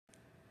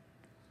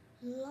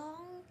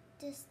Long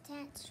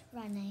distance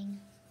running.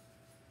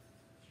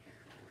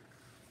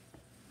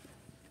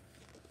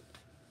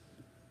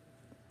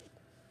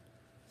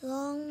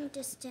 Long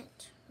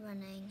distance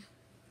running.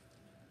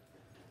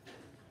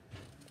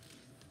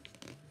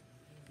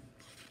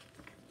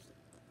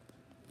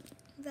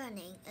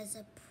 Running is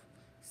a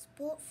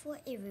sport for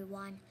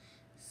everyone.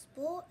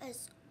 Sport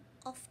is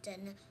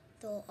often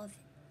thought of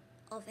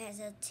as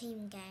a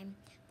team game,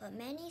 but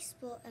many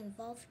sports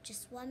involve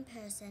just one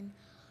person.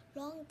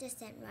 Long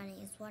distance running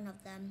is one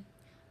of them.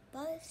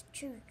 Both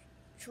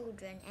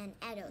children and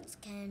adults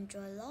can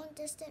enjoy long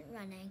distance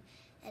running.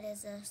 It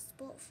is a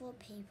sport for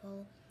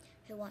people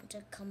who want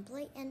to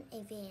complete an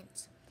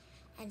event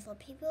and for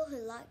people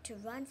who like to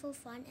run for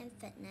fun and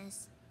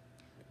fitness.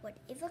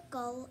 Whatever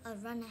goal a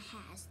runner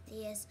has,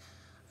 there's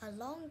a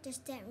long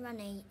distance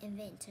running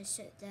event to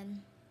suit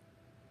them.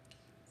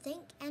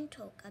 Think and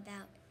talk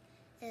about.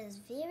 It is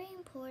very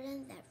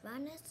important that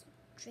runners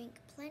drink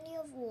plenty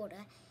of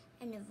water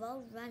and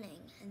avoid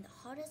running in the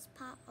hottest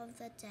part of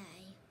the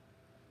day.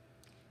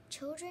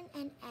 Children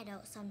and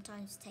adults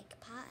sometimes take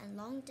part in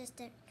long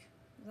distance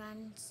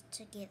runs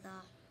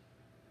together.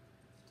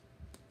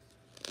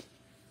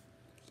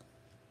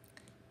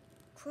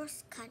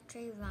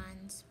 Cross-country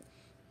runs.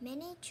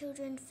 Many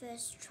children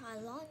first try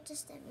long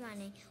distance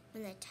running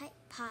when they take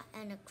part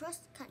in a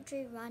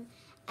cross-country run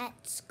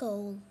at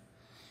school.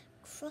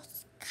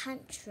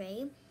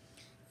 Cross-country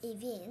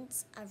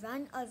events are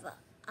run over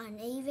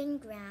uneven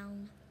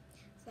ground.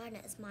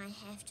 Runners might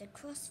have to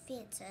cross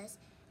fences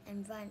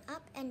and run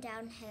up and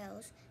down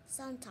hills.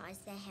 Sometimes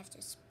they have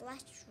to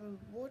splash through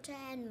water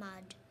and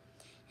mud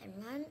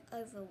and run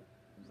over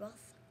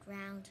rough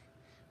ground.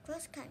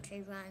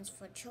 Cross-country runs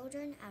for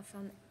children are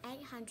from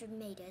 800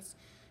 meters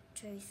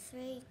to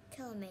 3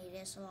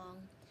 kilometers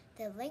long.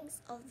 The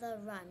length of the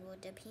run will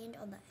depend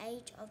on the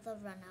age of the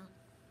runner.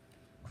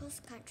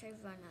 Cross-country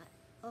runner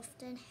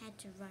often had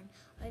to run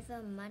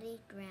over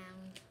muddy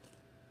ground.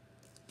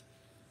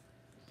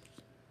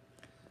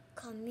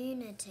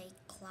 Community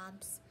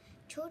clubs.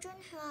 Children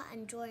who are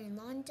enjoying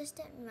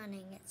long-distance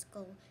running at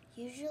school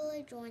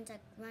usually join a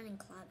running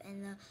club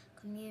in the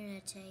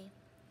community.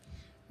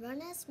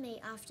 Runners meet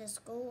after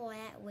school or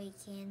at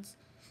weekends.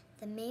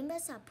 The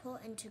members are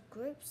put into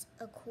groups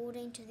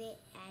according to their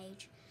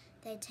age.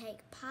 They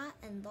take part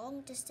in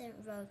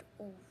long-distance road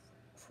or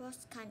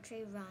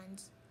cross-country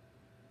runs.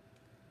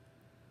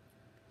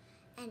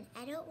 An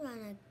adult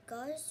runner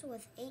goes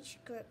with each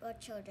group of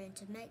children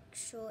to make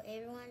sure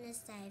everyone is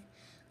safe.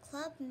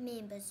 Club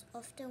members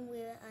often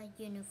wear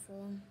a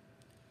uniform.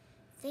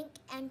 Think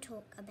and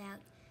talk about.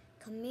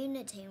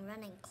 Community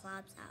running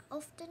clubs are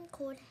often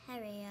called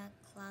Harrier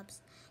clubs.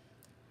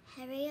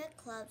 Harrier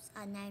clubs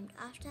are named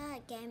after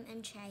a game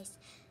in Chase.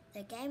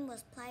 The game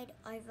was played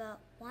over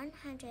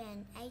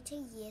 180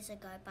 years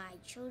ago by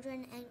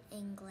children in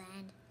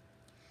England.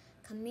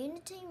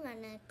 Community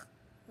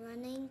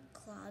running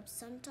clubs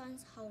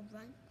sometimes hold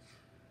run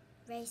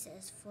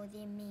races for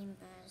their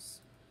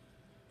members.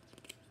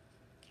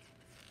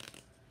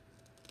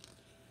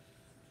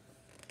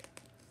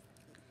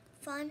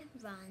 Fun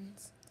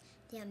runs.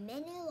 There are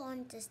many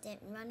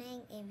long-distance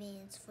running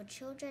events for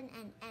children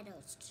and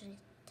adults to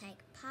take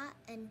part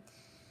in.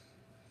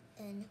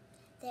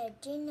 They are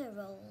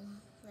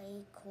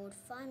generally called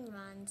fun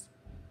runs.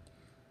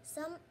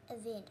 Some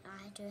events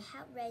are to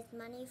help raise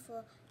money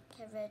for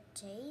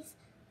charities.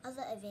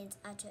 Other events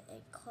are to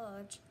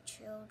encourage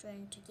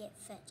children to get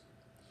fit.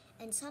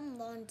 In some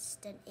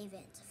long-distance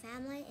events,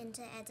 families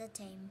enter as a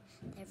team.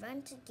 They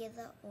run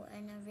together or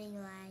in a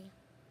relay.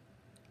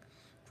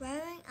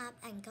 Growing up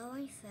and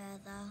going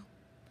further.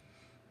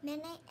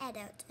 Many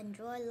adults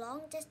enjoy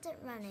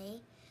long-distance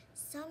running.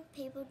 Some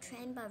people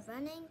train by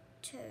running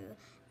to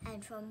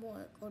and from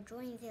work or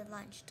during their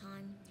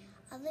lunchtime.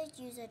 Others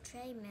use a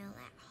treadmill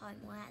at home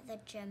or at the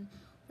gym.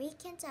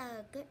 Weekends are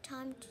a good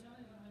time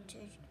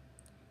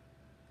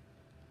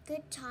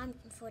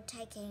for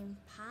taking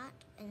part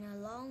in a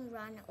long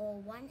run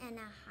or 1.5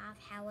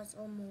 hours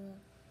or more.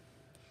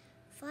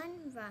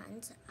 Fun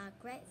runs are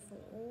great for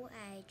all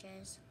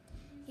ages.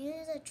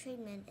 Using a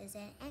treadmill is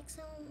an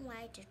excellent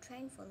way to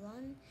train for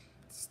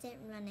long-distance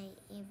running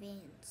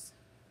events.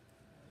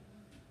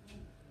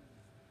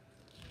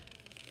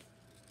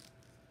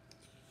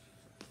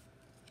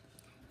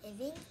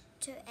 Event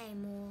to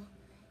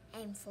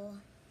aim for.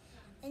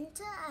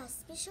 Enter a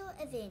special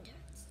event.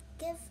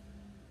 Give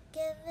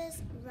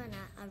this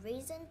runner a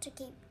reason to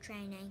keep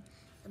training.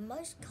 The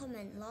most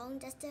common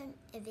long-distance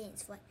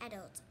events for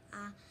adults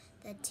are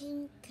the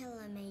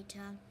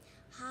 10-kilometer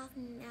half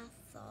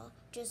marathon,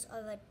 just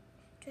over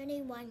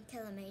 21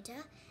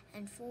 kilometers,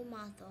 and full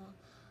marathon,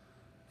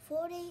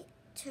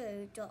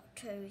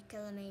 42.2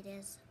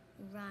 kilometers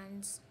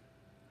runs.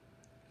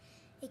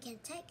 It can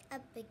take a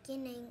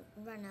beginning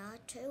runner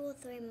 2 or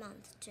 3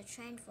 months to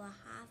train for a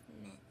half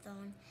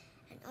marathon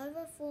and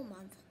over 4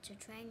 months to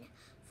train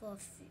for a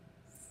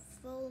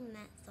full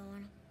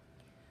marathon.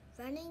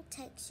 Running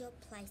takes your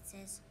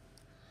places.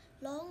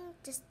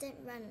 Long-distance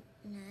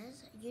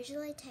runners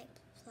usually take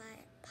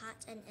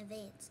part in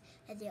events.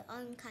 in their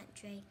own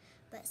country,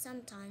 but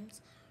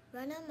sometimes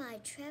runner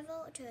might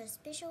travel to a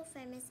special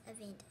famous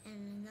event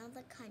in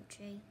another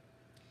country.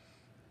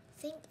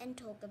 Think and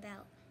talk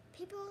about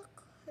people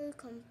who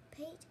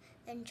compete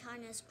in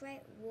China's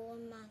Great Wall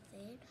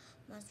Marathon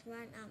must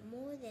run up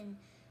more than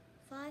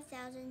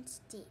 5,000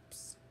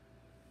 steps.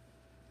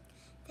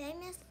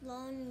 Famous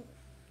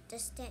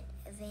long-distance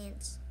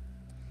events.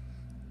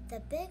 The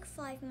Big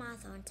Five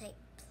Marathon takes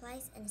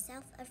place in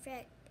South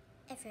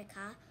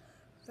Africa.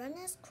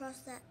 Runners cross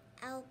the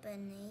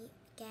Albany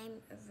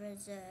Game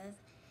Reserve.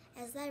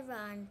 As they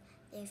run,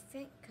 they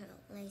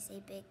frequently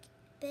see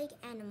big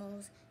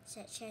animals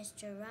such as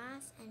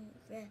giraffes and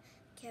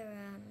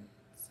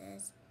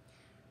rhinoceroses.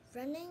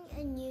 Running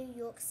in New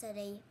York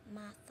City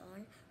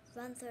Marathon,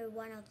 run through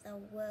one of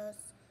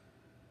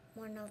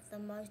the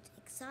most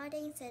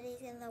exciting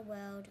cities in the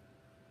world.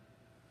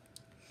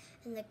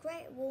 In the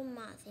Great Wall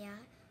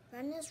Marathon,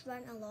 runners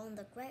run along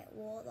the Great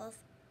Wall of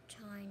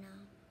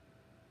China.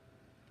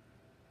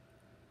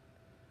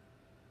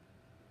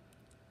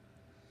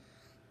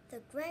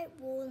 The Great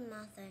Wall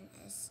Marathon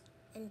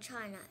in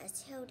China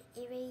is held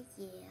every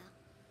year.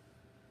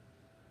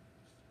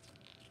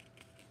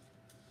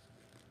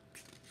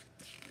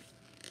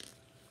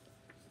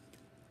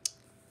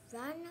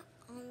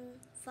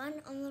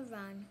 Fun on the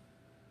run.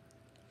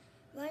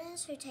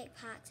 Runners who take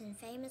part in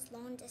famous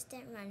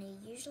long-distance running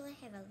usually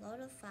have a lot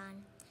of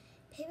fun.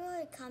 People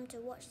who come to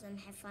watch them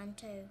have fun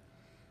too.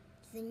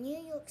 The New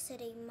York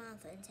City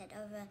Marathon had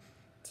over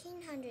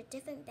 1,000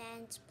 different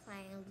bands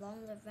playing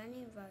along the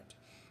running route.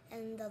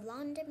 In the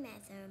London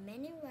Marathon,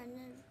 many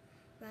runners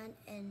run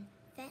in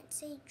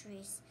fancy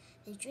dress.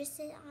 They dress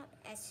up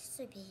as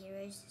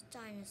superheroes,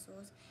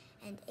 dinosaurs,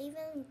 and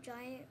even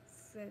giant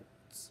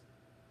fruits.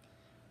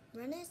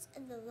 Runners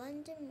in the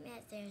London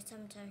Marathon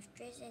sometimes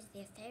dress as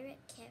their favorite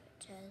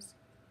characters.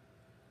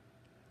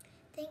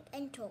 Think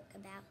and talk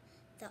about.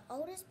 The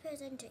oldest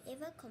person to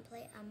ever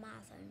complete a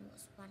marathon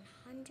was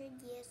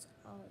 100 years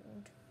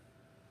old.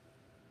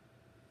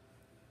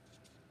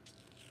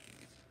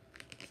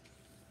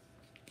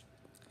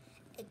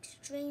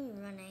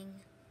 Extreme running.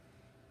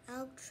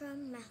 Ultra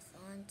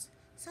marathons.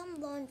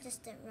 Some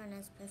long-distance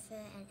runners prefer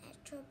an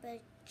extra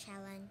big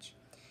challenge.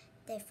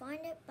 They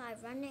find it by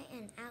running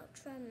an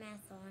ultra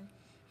marathon.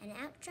 An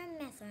ultra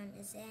marathon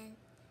is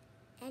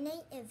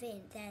any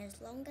event that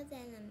is longer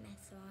than a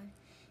marathon.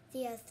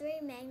 There are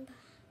three main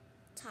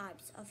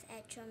types of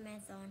ultra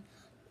marathon: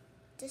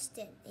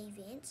 distance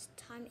events,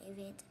 time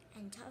events,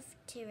 and tough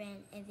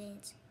terrain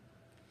events.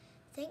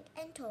 Think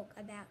and talk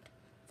about.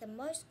 The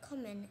most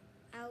common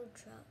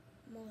ultra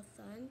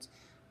marathons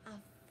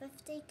are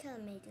 50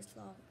 kilometers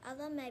long.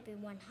 Others may be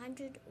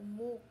 100 or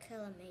more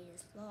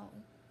kilometers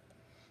long.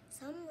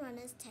 Some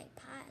runners take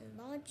part in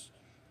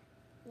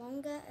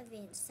longer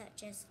events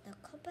such as the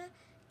Copa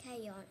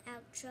Cayon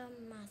Ultra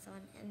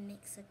Marathon in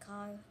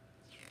Mexico.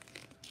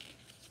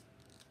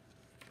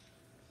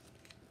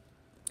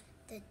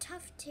 The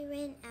Tough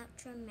Terrain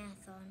Ultra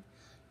Marathon.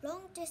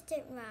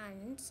 Long-distance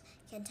runs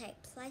can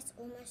take place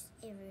almost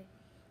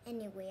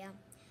anywhere.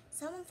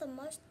 Some of the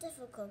most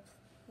difficult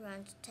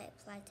runs take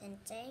place in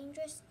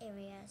dangerous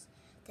areas.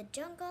 The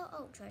Jungle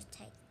Ultras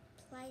take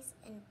place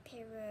in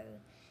Peru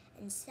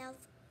in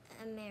South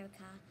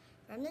America.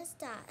 Runners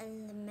start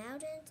in the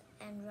mountains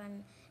and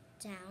run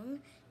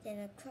down, then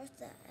across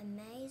the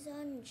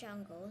Amazon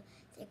jungle.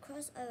 They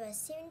cross over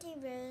 70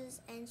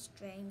 rivers and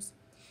streams.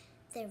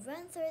 They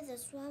run through the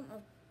swarm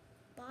of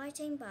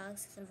biting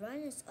bugs. The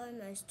run is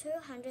almost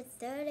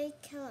 230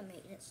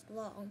 kilometers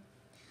long.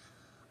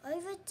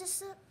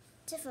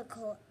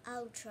 Difficult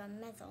ultra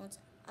marathons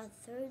are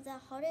through the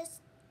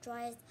hottest,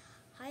 driest,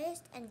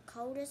 highest and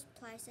coldest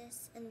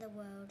places in the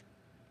world.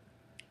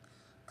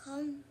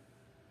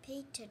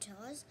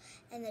 Competitors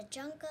in the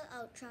Jungle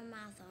Ultra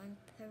Marathon,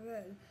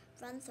 Peru,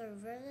 run through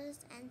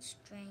rivers and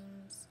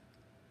streams.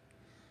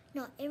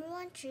 Not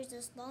everyone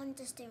chooses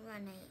long-distance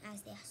running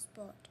as their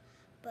sport,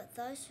 but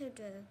those who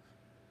do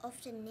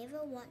often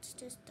never want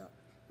to stop.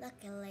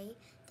 Luckily,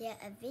 there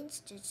are events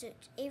to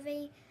suit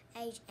every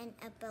age and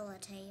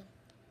ability.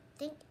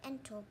 Think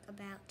and talk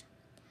about.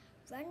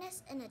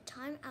 Runners in a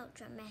time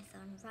ultra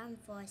marathon run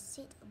for a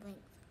set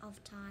length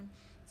of time,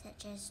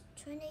 such as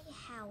 20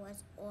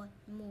 hours or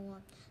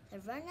more. The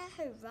runner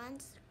who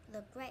runs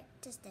the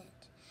greatest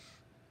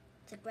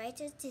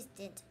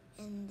distance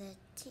in the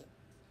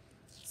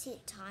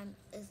set time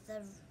is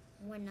the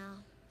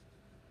winner.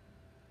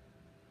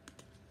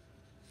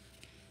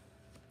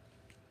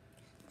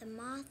 The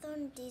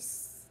Marathon des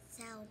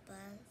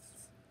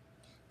Sables.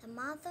 The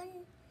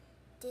Marathon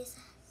des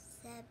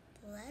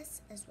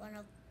Sables is one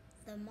of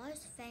the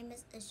most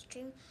famous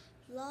extreme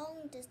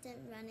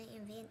long-distance running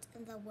events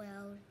in the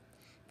world.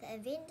 The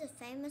event is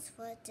famous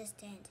for its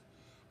distance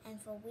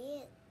and for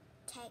where it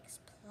takes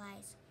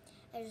place.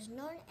 It is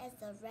known as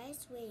the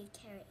race where you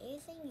carry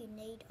everything you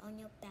need on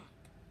your back.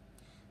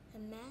 The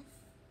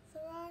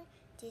Marathon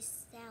des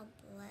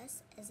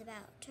Sables is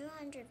about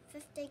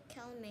 250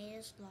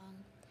 kilometers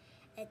long.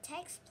 It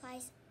takes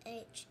place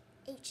each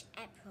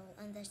April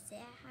in the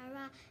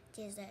Sahara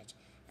Desert.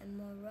 in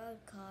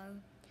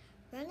Morocco.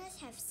 Runners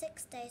have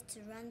 6 days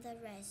to run the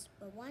race,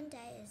 but one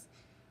day is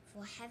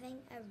for having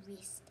a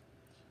rest.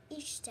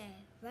 Each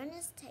day,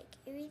 runners take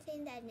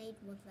everything they need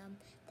with them.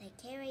 They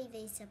carry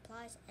these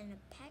supplies in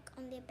a pack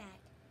on their back.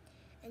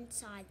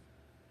 Inside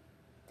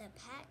the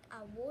pack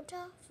are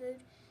water, food,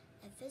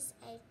 a first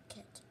aid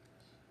kit,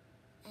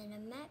 and a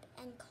map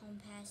and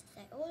compass.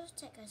 They also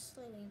take a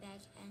sleeping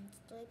bag and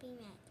sleeping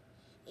mat.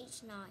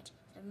 Each night,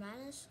 the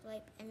runners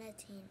sleep in a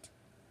tent.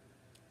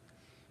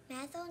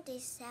 Marathon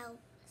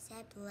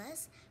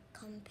disciples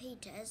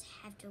competitors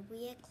have to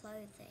wear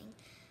clothing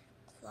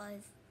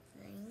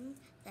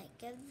that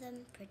give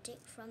them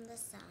protection from the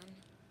sun.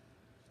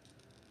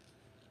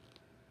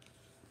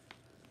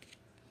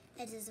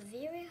 It is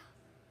very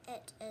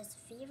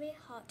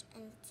hot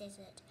in the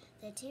desert.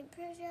 The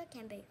temperature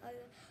can be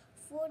over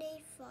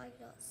 45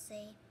 degrees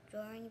C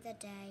during the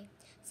day.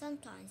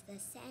 Sometimes the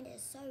sand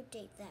is so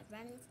deep that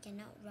runners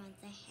cannot run,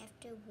 they have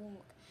to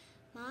walk.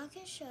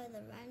 Markers show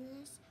the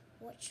runners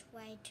which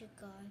way to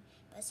go,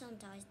 but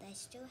sometimes they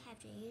still have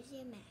to use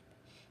their map.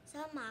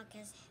 Some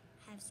markers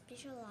have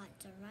special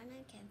lights so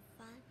runners can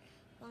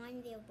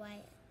find their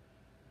way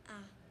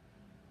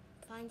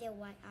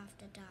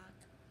after dark.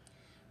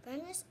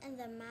 Runners in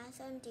the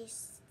marathon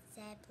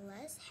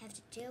disciples have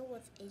to deal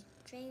with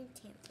extreme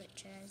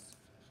temperatures.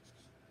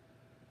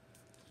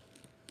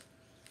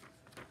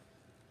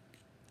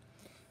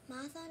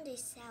 Marathon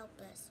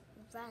disciples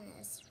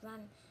runners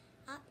run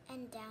up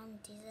and down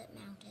desert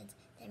mountains.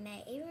 They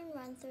may even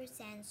run through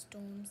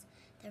sandstorms.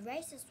 The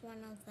race is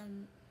one of the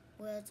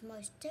world's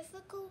most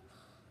difficult,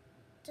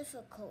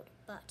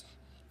 but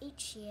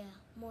each year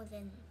more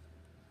than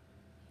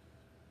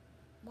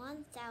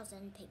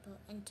 1,000 people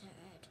enter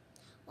it.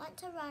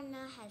 Once a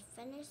runner has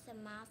finished the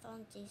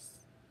marathon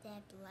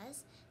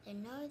disciples, they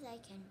know they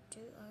can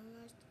do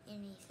almost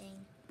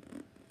anything.